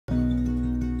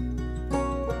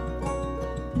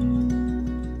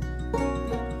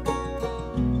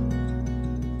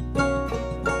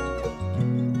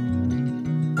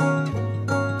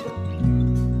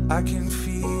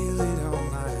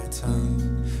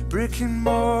brick and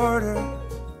mortar,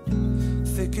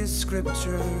 thick as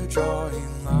scripture,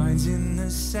 drawing lines in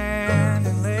the sand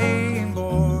and laying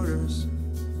borders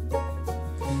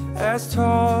as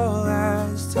tall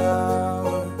as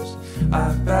towers.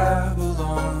 I babble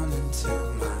on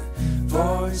until my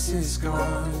voice is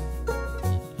gone.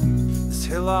 This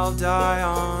hill I'll die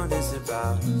on is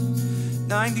about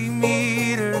 90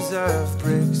 meters of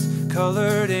bricks,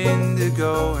 colored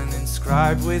indigo and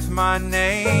inscribed with my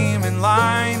name and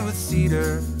lined with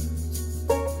cedar.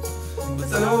 But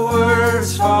the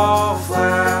words fall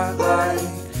flat like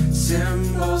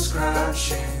cymbals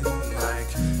crashing, like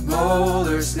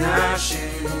molars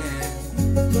gnashing.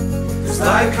 'Cause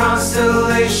like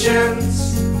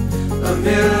constellations a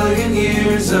million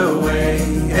years away,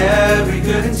 every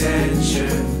good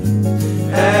intention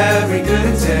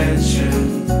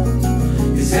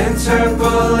is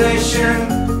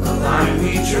interpolation. A line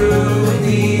we drew in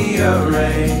the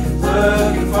array,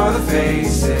 looking for the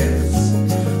faces,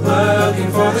 looking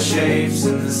for the shapes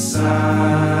in the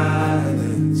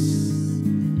silence.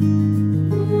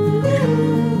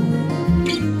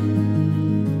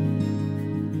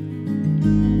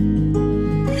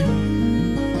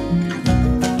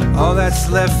 All that's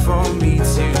left for me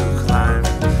to climb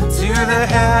to the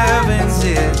heavens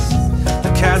is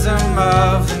the chasm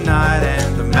of the night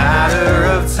and the matter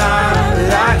of time.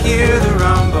 That I hear the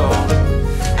rumble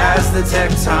as the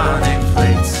tectonic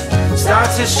plates start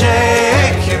to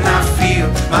shake, and I feel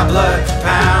my blood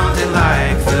pounding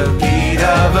like the beat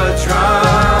of a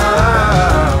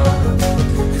drum.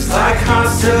 'Cause like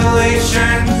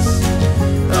constellations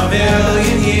a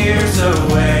million years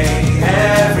away,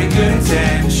 every good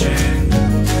intention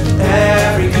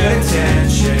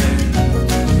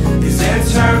is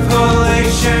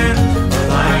interpolation. A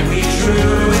line we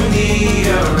drew in the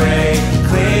array,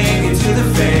 clinging to the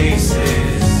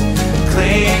faces,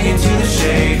 clinging to the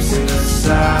shapes in the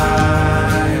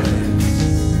silence.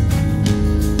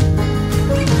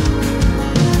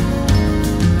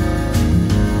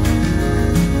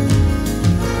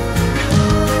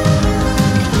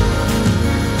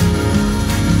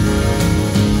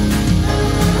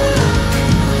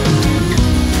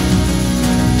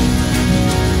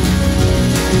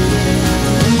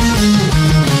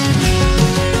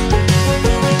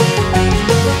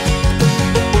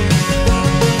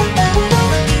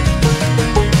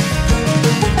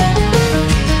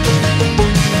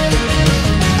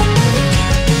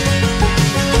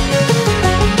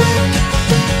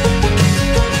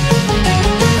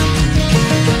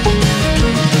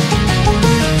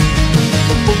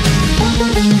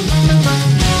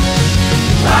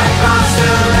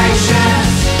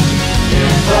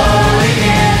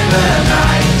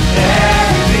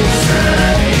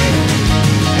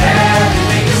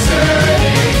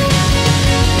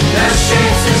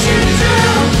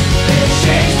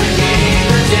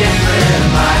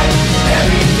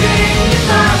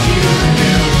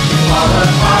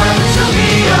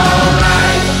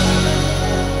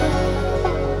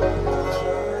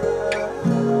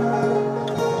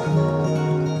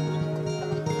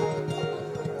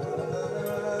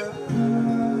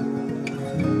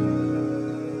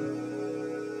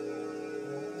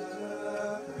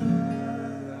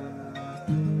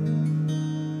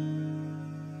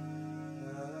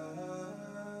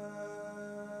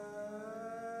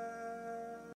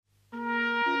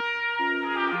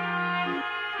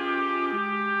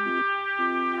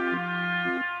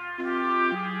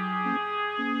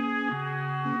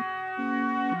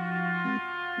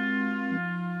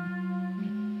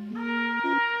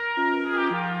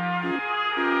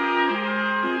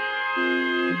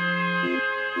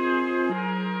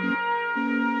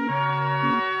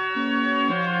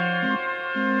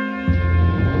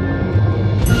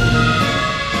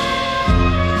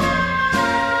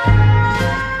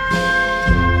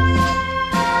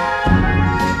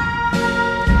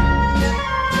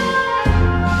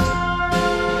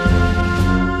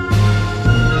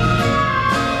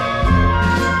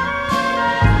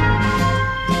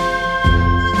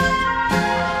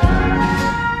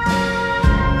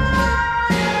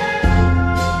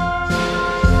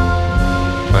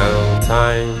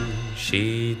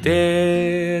 She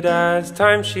did as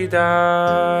time she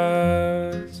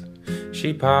does.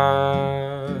 She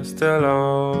passed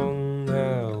along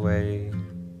her way,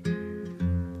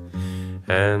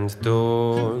 and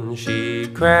dawn she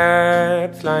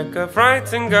crept like a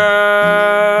frightened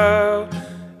girl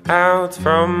out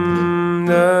from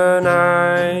the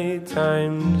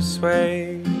nighttime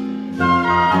sway.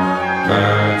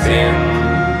 But in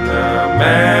the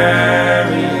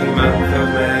merry month of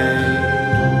May,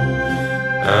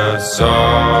 a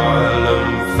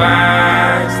solemn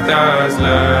fast does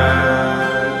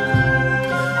learn.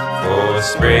 For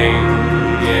spring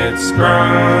it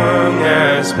sprung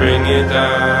as spring it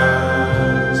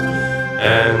does,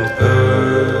 and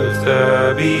put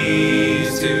the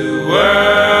bees to work.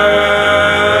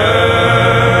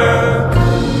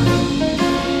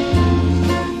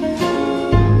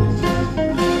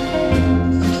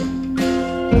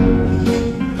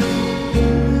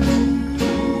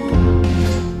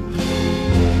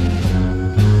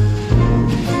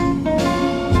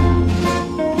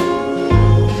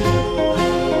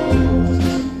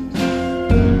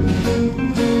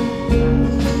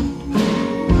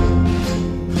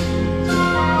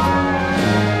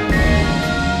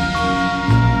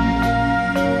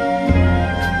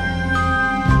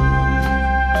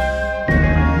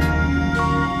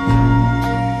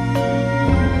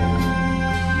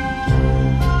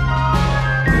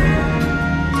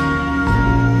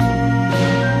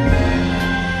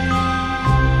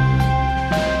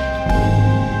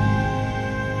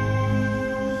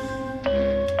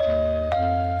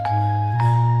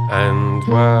 And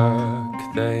work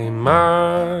they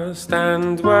must,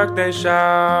 and work they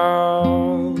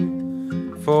shall,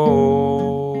 for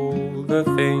all the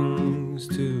things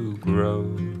to grow.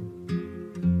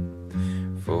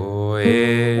 For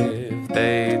if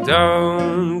they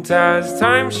don't, as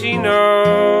time she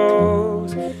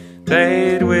knows,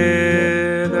 they'd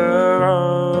wither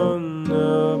on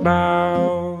the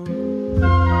bough.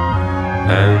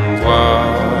 And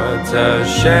what a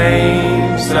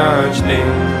shame such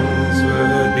things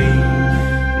would be,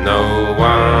 no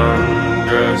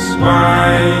wondrous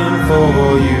wine for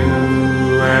you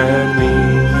and me,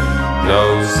 no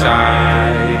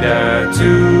cider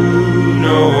too,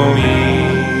 nor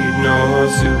meat nor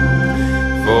soup,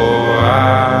 for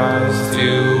us to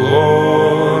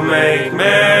all make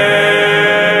merry.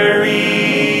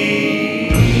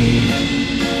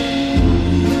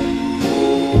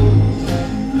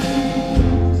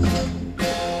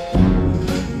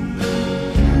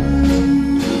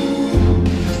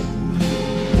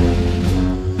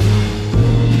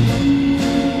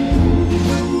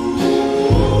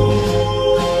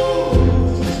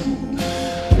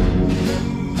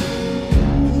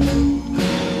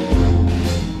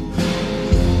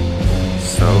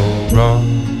 Rot,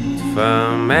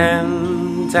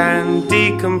 ferment and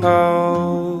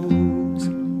decompose,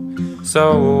 so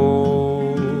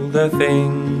all the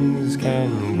things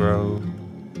can grow.